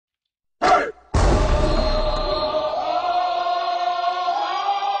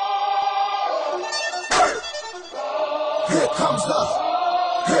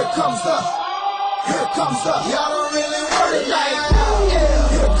Here comes the, y'all don't really want it like that. Yeah.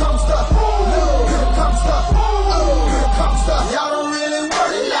 Here comes the, here comes the, here comes the, y'all don't really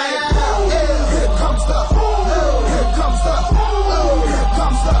want it like that. Yeah. Here comes the, here comes the, here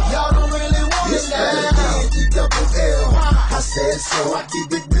comes the, y'all don't really want it like that. E-double-L, I said so. I keep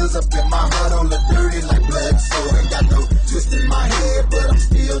big bills up in my hood on the dirty like blood. So ain't got no twist in my head, but I'm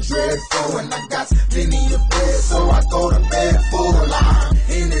still dreadful. And I got plenty of bread, so I go to bed full. I'm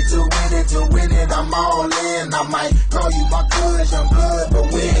in it to win it, I'm all in. I might call you my cuz, young blood,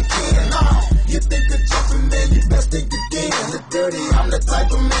 but we ain't kin. You think of jumping, man, you best think again. The dirty, I'm the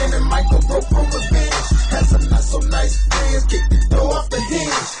type of man that might go broke for revenge. Had some not so nice friends, kick the door off the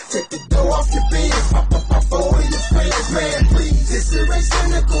hinge, take the door off your bins, pop up my phone and your friends. Man, please, this shit ain't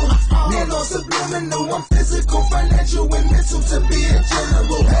cynical. Man, on subliminal, I'm physical, financial, and mental to be a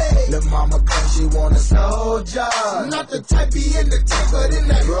general. Hey, the mama claims she want a soldier, not the type be in the tank, but in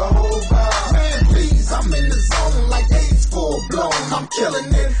that rover. Man, please, I'm in the zone like AIDS full blown. I'm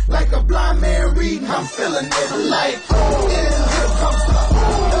killing it like a blind man reading. I'm feeling it like, oh yeah.